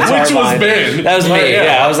dragging a guitar. Which was behind. Ben. That was me. Right, Yeah.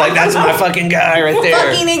 yeah. I was like, that's my fucking guy right there.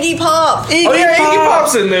 Fucking Iggy Pop. Iggy Oh yeah, Iggy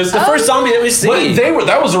Pop's in this. The first zombie that we see. But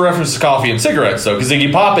that was a reference to Coffee and Cigarettes, though, because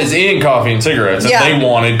Iggy Pop is in Coffee and Cigarettes, and Yeah. they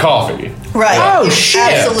wanted coffee. Right. Oh, shit.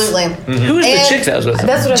 Absolutely. Who was the And chick that was with him?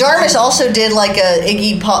 That's what Jarmusch also did like a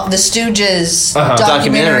Iggy Pop, the Stooges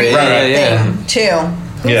documentary Documentary, yeah, thing too.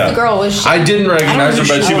 Who's the girl? Was she? I didn't recognize her, who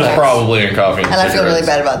but she she was was. probably in Coffee and And I feel really Cigarettes.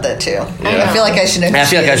 bad about that too. Yeah. I feel like I should know. I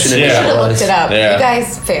feel like I should have Yeah. known should have who it looked was. it up. Yeah. You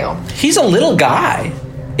guys fail. He's a little guy.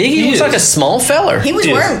 Iggy looks is. like a small feller. He was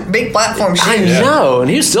Yes. wearing big platform shoes. I know, and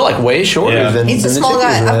he was still like way shorter Yeah. than He's a than the small chick he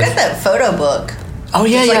guy. was I've with. got that photo book. Oh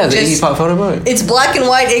yeah, It's yeah, like the just- Iggy Pop photo book. It's black and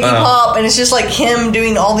white Iggy Pop, and it's just like him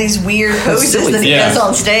doing all these weird poses silly. that he Yeah. does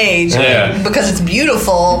on stage. Yeah. Because it's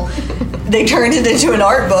beautiful, they turned it into an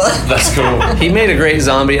art book. That's cool. He made a great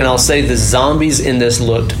zombie, and I'll say the zombies in this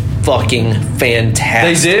looked fucking They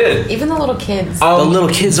fantastic. did. Even the little kids. The little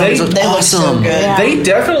kids They- always looked they look so awesome. good. Yeah. They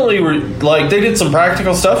definitely were like they did some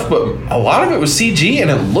practical stuff, but a lot of it was CG,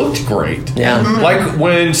 and it looked great. Yeah. Mm-hmm. Like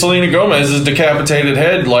when Selena Gomez's decapitated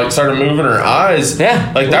head like started moving her eyes.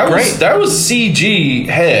 Yeah, like looked that was great. that was CG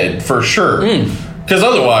head for sure. Because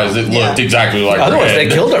otherwise it looked Yeah. exactly like her Otherwise, head.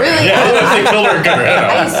 they killed her. Really? Yeah, otherwise they killed her and cut her head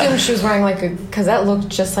I off. assumed she was wearing like a, because that looked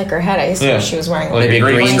just like her head. I assumed Yeah. she was wearing Like like Maybe a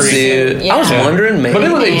green Green suit. Yeah. I was Yeah. wondering, maybe. But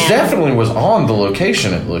it Yeah. definitely was on the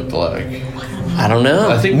location. It looked like I don't know.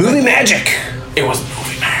 I think- movie magic. it was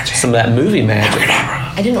movie magic. Some of that movie magic.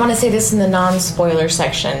 I didn't want to say this in the non-spoiler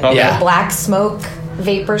section. Okay. Yeah. The black smoke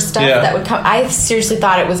vapor stuff Yeah. that would come. I seriously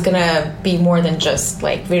thought it was gonna be more than just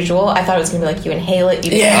like visual. I thought it was gonna be like you inhale it.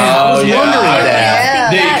 You I was wondering that.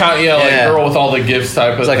 Yeah. The kind, yeah, like Yeah. girl with all the gifts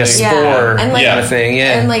type of It's like a thing. spore And like- kind of thing.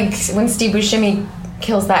 Yeah. And like when Steve Buscemi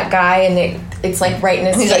kills that guy and it's like right in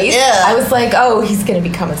his He's face. like, yeah. I was like, oh, he's gonna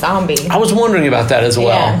become a zombie. I was wondering about that as well.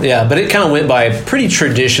 Yeah. Yeah, but it kind of went by pretty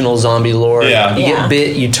traditional zombie lore. Yeah. You Yeah. get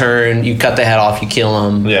bit, you turn, you cut the head off, you kill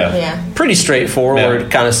them. Yeah. Yeah. Pretty straightforward Yeah.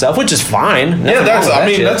 kind of stuff, which is fine. Yeah, Nothing that's. wrong with I that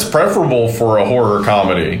mean, shit. that's preferable for a horror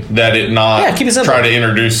comedy. That it not Yeah, keep it simple. try to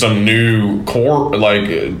introduce some new core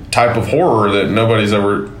type of horror that nobody's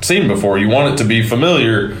ever seen before. You want it to be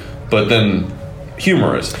familiar, but then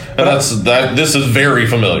humorous. And that's that. This is very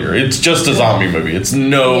familiar. It's just a zombie movie. It's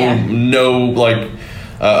no like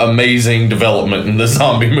amazing development in the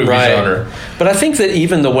zombie movie genre. But I think that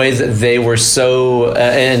even the way that they were so,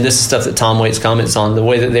 and this is stuff that Tom Waits comments on, the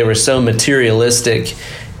way that they were so materialistic,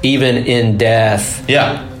 even in death,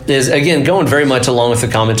 Yeah. is again going very much along with the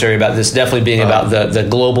commentary about this definitely being about the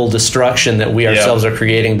global destruction that we ourselves are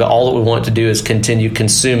creating, but all that we want to do is continue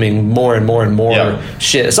consuming more and more and more Yeah.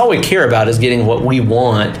 shit. It's all we care about is getting what we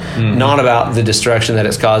want, not about the destruction that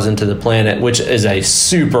it's causing to the planet, which is a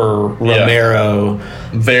super Romero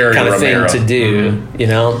Very kind of Romero. thing to do, you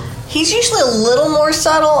know? He's usually a little more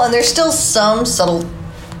subtle, and there's still some subtle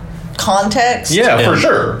context. Yeah, for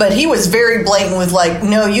sure. But he was very blatant with like,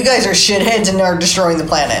 no, you guys are shitheads and are destroying the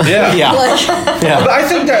planet. Yeah. Yeah. Like, But I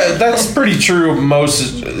think that's pretty true of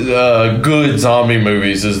most good zombie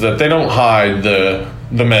movies, is that they don't hide the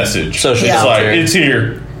message. Social It's like, commentary. it's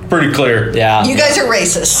here. Pretty clear. Yeah. you guys are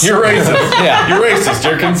racist. You're racist. Yeah. You're racist.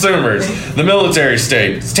 You're consumers. The military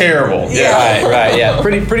state. It's terrible. Yeah. Right, yeah,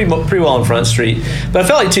 pretty well on Front Street. But I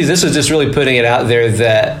felt like too, this was just really putting it out there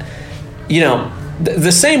that, you know,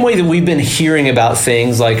 the same way that we've been hearing about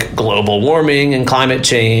things like global warming and climate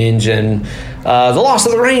change and the loss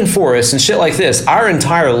of the rainforest and shit like this our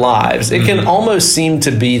entire lives, it can almost seem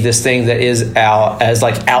to be this thing that is out as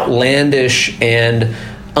like outlandish and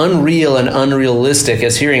unreal and unrealistic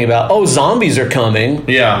as hearing about, oh, zombies are coming.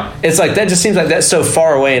 Yeah. It's like that just seems like that's so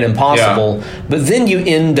far away and impossible. But then you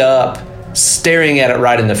end up staring at it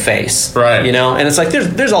right in the face. Right. You know? And it's like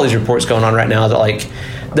there's all these reports going on right now that like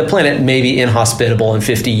the planet may be inhospitable in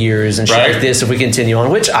 50 years and shit Right. like this if we continue on,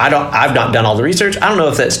 which I've not done all the research. I don't know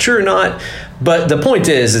if that's true or not. But the point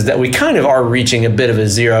is that we kind of are reaching a bit of a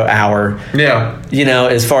 0 hour, Yeah. you know,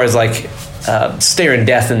 as far as like staring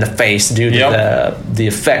death in the face due to the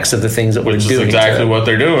effects of the things that Which we're is doing. exactly what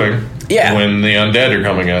they're doing. Yeah. When the undead are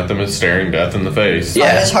coming at them, is staring death in the face.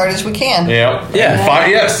 Fight as hard as we can. Yeah. Yeah. And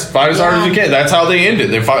fight as hard as you can. That's how they end it.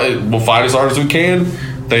 We'll fight as hard as we can.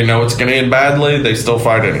 They know it's going to end badly. They still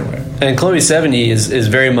fight anyway. And Chloe Sevigny is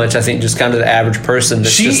very much, I think, just kind of the average person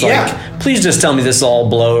that's just like, please just tell me this will all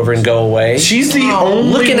blow over and go away. She's the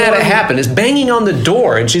only Looking at it one- happen, is banging on the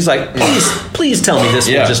door, and she's like, please tell me this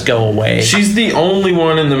will just go away. She's the only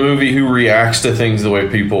one in the movie who reacts to things the way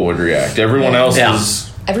people would react. Everyone else Yeah. is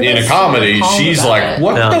Everyone's in a comedy. super calm She's about like, it.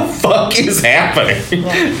 what Yeah. the fuck is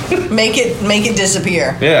happening? Make it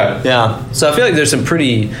disappear. Yeah. Yeah. So I feel like there's some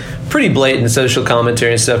pretty blatant social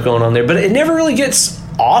commentary and stuff going on there, but it never really gets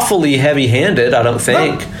awfully heavy-handed, I don't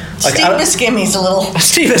think. Like, Steve Buscemi's a little.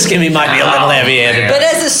 Steve Buscemi might be a little heavy-handed. But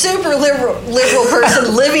as a super liberal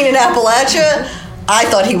person living in Appalachia, I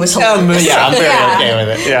thought he was hilarious. Yeah, I'm very Yeah. okay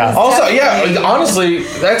with it. Yeah. Also, yeah, honestly,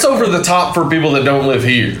 that's over the top for people that don't live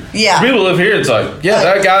here. Yeah. People who live here, it's like,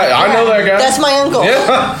 that guy, I know that guy. That's my uncle.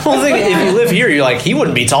 Yeah. Well, the thing, if you live here, you're like, he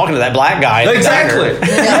wouldn't be talking to that black guy. in the Exactly. diner.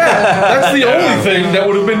 Yeah. That's the only thing that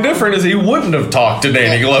would have been different is he wouldn't have talked to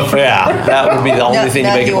Danny Glover. Yeah, that would be the only No, thing to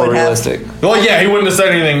no, make he it more wouldn't have. realistic. Well, yeah, he wouldn't have said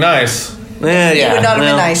anything nice. Yeah, He would not have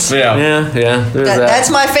been nice. Yeah. Yeah. There's that. That's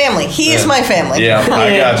my family. He is my family. Yeah,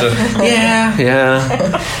 I gotcha.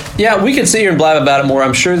 Yeah, we could sit here and blab about it more.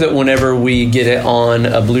 I'm sure that whenever we get it on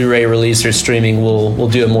a Blu-ray release or streaming, we'll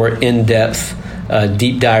do a more in-depth,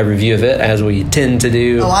 deep dive review of it, as we tend to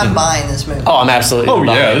do. Oh, I'm buying this movie. Oh, I'm absolutely. Oh,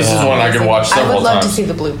 buying yeah, it. this is one I can watch I several would love times. to see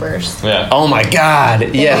the bloopers. Yeah. Oh my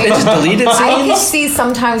God! Yeah, they just deleted I could scenes. see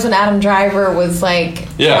sometimes when Adam Driver was like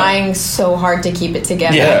Yeah. trying so hard to keep it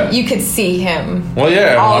together. Yeah. You could see him. Well,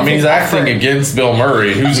 yeah, all I of mean, he's his acting effort. against Bill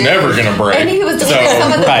Murray, who's never going to break. And he was doing So-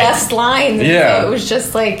 some of the Right. best lines. Yeah. So it was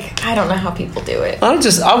just like, I don't know how people do it.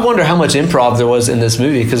 I wonder how much improv there was in this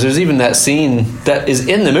movie, because there's even that scene that is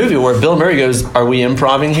in the movie where Bill Murray goes, "Are we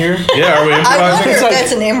improving here?" Yeah, are we I improvising? wonder if like-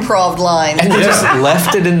 that's an improv line. And they just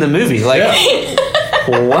left it in the movie. Like,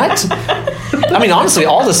 what? I mean, honestly,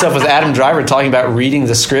 all the stuff with Adam Driver talking about reading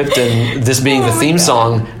the script and this being the theme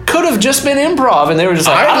song could have just been improv, and they were just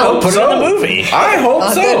like, I don't know, put it in the movie. I hope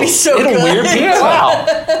so. That'd be so It'll good. weird people out.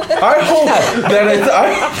 I hope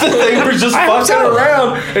that they were just I hope fucking so.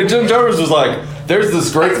 around, and Jim Jarmusch was like, "There's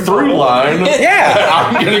this great through line. Yeah.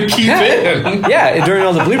 I'm gonna keep in." Yeah, during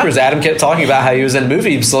all the bloopers, Adam kept talking about how he was in the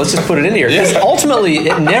movie, so let's just put it in here. Because Yeah. ultimately,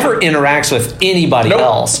 it never interacts with anybody Nope.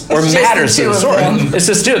 else or It's just matters the to the two of story. them. It's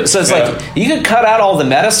just two. So it's Yeah. like, you could cut out all the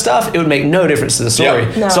meta stuff, it would make no difference to the story.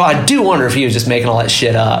 Yeah. No. So I do wonder if he was just making all that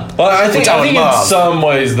shit up. Well, I think, Which I would in love. some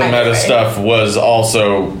ways the I meta agree. stuff was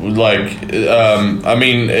also like, I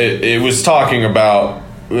mean, it was talking about.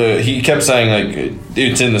 He kept saying like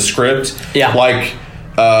it's in the script. Yeah. Like.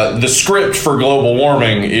 The script for global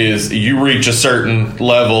warming is you reach a certain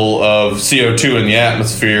level of CO2 in the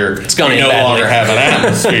atmosphere, It's gonna you end no badly. longer have an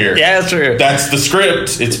atmosphere. Yeah, that's true. That's the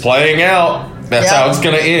script. It's playing out. That's Yeah. how it's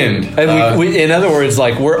going to end. And we, in other words,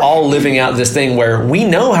 like, we're all living out this thing where we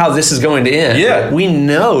know how this is going to end. Yeah. We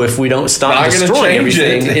know if we don't stop Not gonna destroying change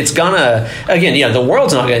everything, it. it's gonna, again, yeah, the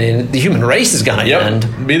world's not gonna end. The human race is gonna Yep.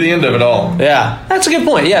 end. Be the end of it all. Yeah, that's a good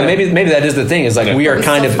point. Yeah, maybe that is the thing. Is like Yeah. we are We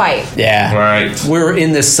kind still of fight. Yeah, Right. We're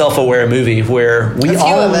in this self-aware movie where we A few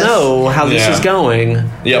all of us. know how this Yeah. is going.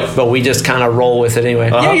 Yep. But we just kind of roll with it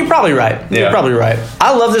anyway. Uh-huh. Yeah, you're probably right. You're Yeah. probably right.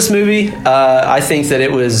 I love this movie. I think that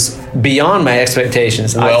it was beyond my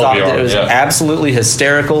expectations. I Well thought that beyond, it was yeah. absolutely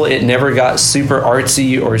hysterical. It never got super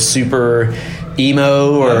artsy or super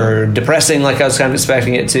emo or depressing like I was kind of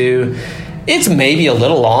expecting it to. It's maybe a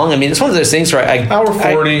little long. I mean, it's one of those things where hour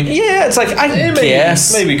 40. Yeah, it's like I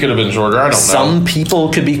guess maybe could have been shorter. I don't know. Some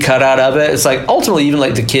people could be cut out of it. It's like ultimately even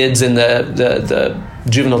like the kids in the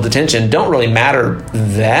juvenile detention don't really matter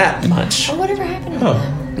that much. Oh, whatever happened to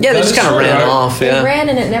them? Yeah, they just kind of ran off. They Yeah, ran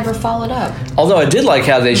and it never followed up. although I did like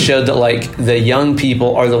how they showed that like the young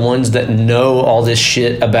people are the ones that know all this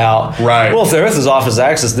shit about. Right. Well, if the Earth is off its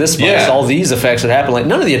axis this much, Yeah. all these effects would happen. Like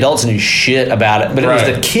none of the adults knew shit about it, but it was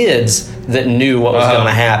Right. the kids that knew what was going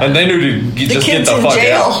to happen. And they knew to just get kids the in fuck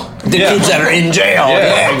jail. out. The kids that are in jail. Yeah.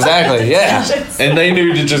 Yeah, exactly. Yeah. And they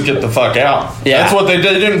knew to just get the fuck out. Yeah. That's what they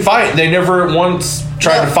did. They didn't fight. They never once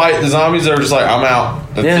tried to fight the zombies. They were just like, I'm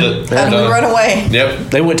out. That's Yeah. it. Yeah. And we Done. run away.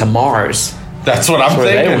 Yep. They went to Mars. That's what I'm where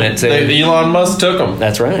they thinking. went to. Elon Musk took them.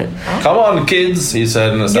 That's right. Come on, kids, he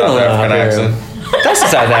said in a South on African out here. accent. That's a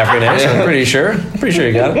South African accent, I'm pretty sure. I'm pretty sure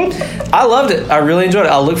you got it. I loved it. I really enjoyed it.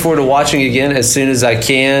 I'll look forward to watching it again as soon as I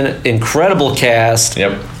can. Incredible cast.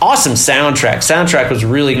 Yep. Awesome soundtrack. Soundtrack was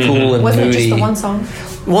really cool and Wasn't it moody. just the one song?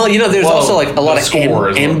 Well, there's Well, also like a lot the of score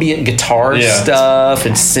is what- ambient guitar Yeah. stuff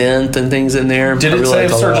and synth and things in there. Did I it really say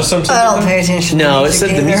liked all Sturgill that. Simpson? I don't pay attention. No, to it said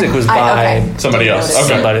the either. music was by Okay. Somebody else. Okay.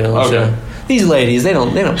 somebody else. Okay. Yeah. These ladies, they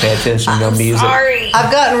don't pay attention to no music. Sorry.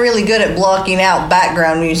 I've gotten really good at blocking out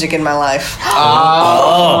background music in my life.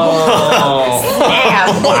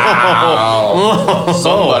 Wow.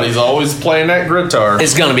 Somebody's always playing that guitar.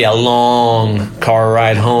 It's gonna be a long car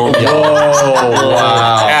ride home.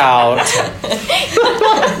 Wow. Out.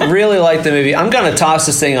 Really like the movie. I'm gonna toss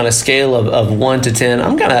this thing on a scale of 1 to 10.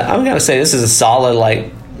 I'm gonna say this is a solid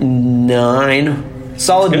like 9.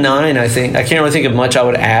 Solid 9, I think. I can't really think of much I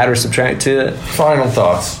would add or subtract to it. Final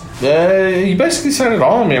thoughts. You basically said it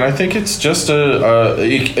all. I mean, I think it's just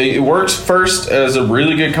it works first as a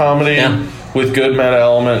really good comedy Yeah. with good meta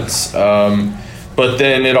elements, but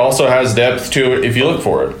then it also has depth to it if you look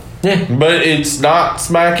for it. Yeah. But it's not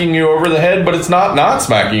smacking you over the head, but it's not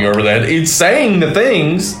smacking you over the head. It's saying the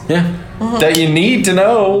things Yeah. that you need to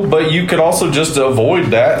know, but you could also just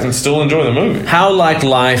avoid that and still enjoy the movie. How like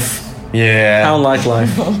life. Yeah. How like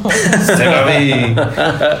life.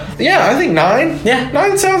 Yeah, I think 9. Yeah.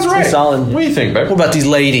 9 sounds right. solid. What do you think, babe? What about these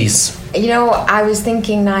ladies? I was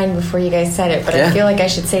thinking 9 before you guys said it, but Yeah. I feel like I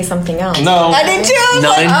should say something else. No. I did too. I was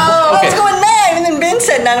like, 9? I was Okay. going 9, and then Ben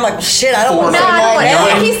said 9. I'm like, well, shit, I don't want No, to say I 9. don't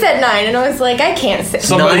want now. He said 9, and I was like, I can't say.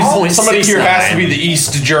 Somebody 9.69. here has to be the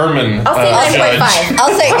East German I'll say judge. 9.5.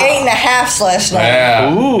 I'll say 8.5/9.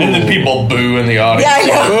 Yeah. Ooh. And then people boo in the audience. Yeah, I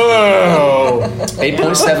know. Oh.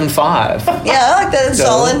 8.75. Yeah, I like that. It's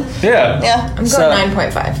solid. Yeah. Yeah. I'm going So-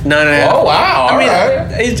 9.5. 9.5. Oh, wow. I mean, All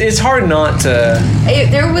right. it's hard not to.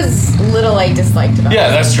 There was little I disliked about it. Yeah,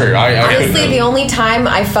 that's true. I Honestly, couldn't- the only time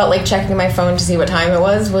I felt like checking my phone to see what time it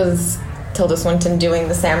was Tilda Swinton doing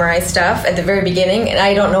the samurai stuff at the very beginning, and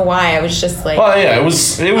I don't know why. I was just like, Well, yeah, it was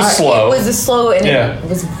slow. It was a slow, and Yeah. it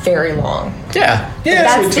was very long. Yeah. yeah,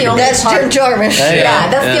 That's the only That's part. Jim Jarmusch. Yeah,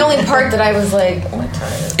 that's Yeah. the only part that I was like, what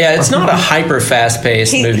time is it? Yeah, it's not a hyper fast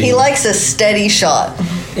paced movie. He likes a steady shot.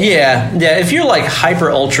 Yeah. If you're like hyper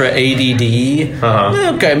ultra ADD,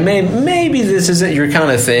 okay, maybe this isn't your kind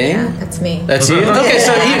of thing. Yeah, that's me. That's you. Okay,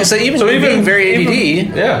 so even being very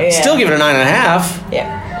ADD, Yeah. still give it a 9.5.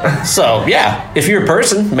 Yeah. So yeah, if you're a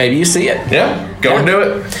person, maybe you see it. Yeah, go and do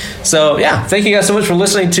it. So yeah, thank you guys so much for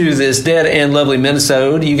listening to this Dead and Lovely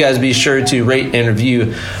Minnesota. You guys be sure to rate and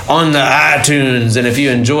review on the iTunes, and if you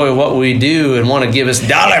enjoy what we do and want to give us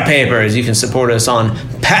dollar papers, you can support us on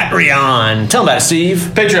Patreon. Tell them about it, Steve.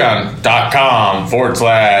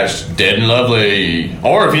 Patreon.com/Dead and Lovely.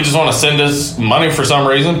 Or if you just want to send us money for some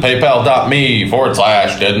reason,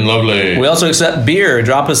 PayPal.me/Dead and Lovely. We also accept beer.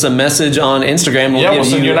 Drop us a message on Instagram. Yeah, we'll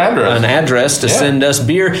send you an address. to Yeah. send us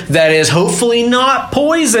beer that is hopefully not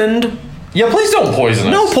poisoned. Yeah, please don't poison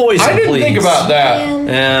us. No poison, I didn't please. think about that.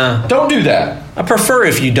 Yeah, Don't do that. I prefer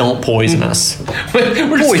if you don't poison us. We're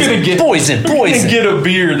just Poison, gonna get poison, we're poison. gonna get a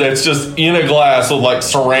beer that's just in a glass with like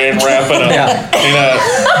saran wrap in a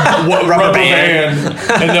rubber band,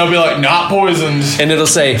 and they'll be like, not poisoned. And it'll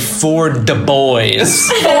say for the boys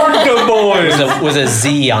For the boys. with a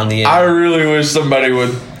Z on the end. I really wish somebody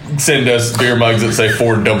would send us beer mugs that say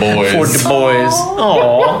for the boys. For the boys.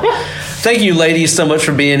 Aww. Thank you, ladies, so much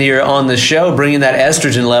for being here on the show, bringing that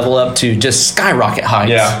estrogen level up to just skyrocket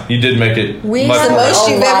heights. Yeah, you did make it. We much had more. most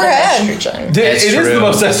a you've lot ever of had. estrogen. It That's is true. the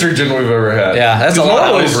most estrogen we've ever had. Yeah, that's a 'Cause lot of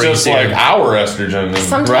normally it's ovaries just here. like our estrogen. And,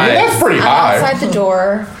 Sometimes Right. That's pretty I'm high. outside the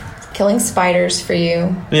door, killing spiders for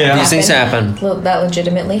you. Yeah. These things happen. That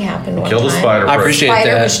legitimately happened one Killed a time. spider. I for us. appreciate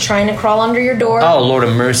Spider that. was trying to crawl under your door. Oh, Lord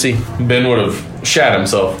of mercy. Ben would have shat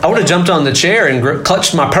himself. I would have jumped on the chair and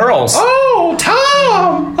clutched my pearls. Oh,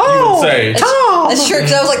 Tom, you would say. That's true,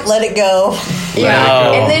 because I was like, let it go. Yeah.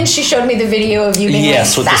 No. And then she showed me the video of you being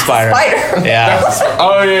Yes, like, with the "That's spider." a spider. Yeah.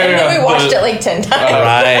 Oh, yeah, And yeah. then we watched The- it like 10 times.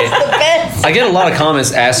 Right. It's the best. I get a lot of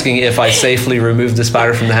comments asking if I safely removed the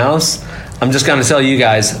spider from the house. I'm just going to tell you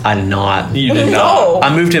guys, I did not. You did not. No.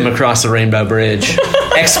 I moved him across the Rainbow Bridge.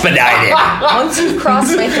 Expedited. Once you've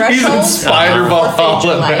crossed my He's threshold, in Spider forfeit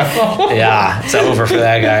your Valhalla life. now. Yeah, it's over for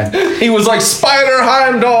that guy. He was like, Spider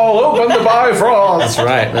Heimdall, open the Bifrost. That's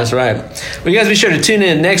right. That's right. Well, you guys be sure to tune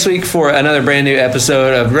in next week for another brand new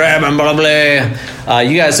episode of Grab and Blah Blah.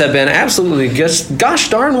 You guys have been absolutely gosh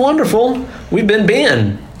darn wonderful. We've been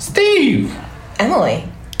Ben. Steve. Emily.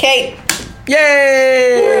 Kate.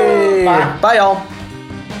 Yay! Bye y'all.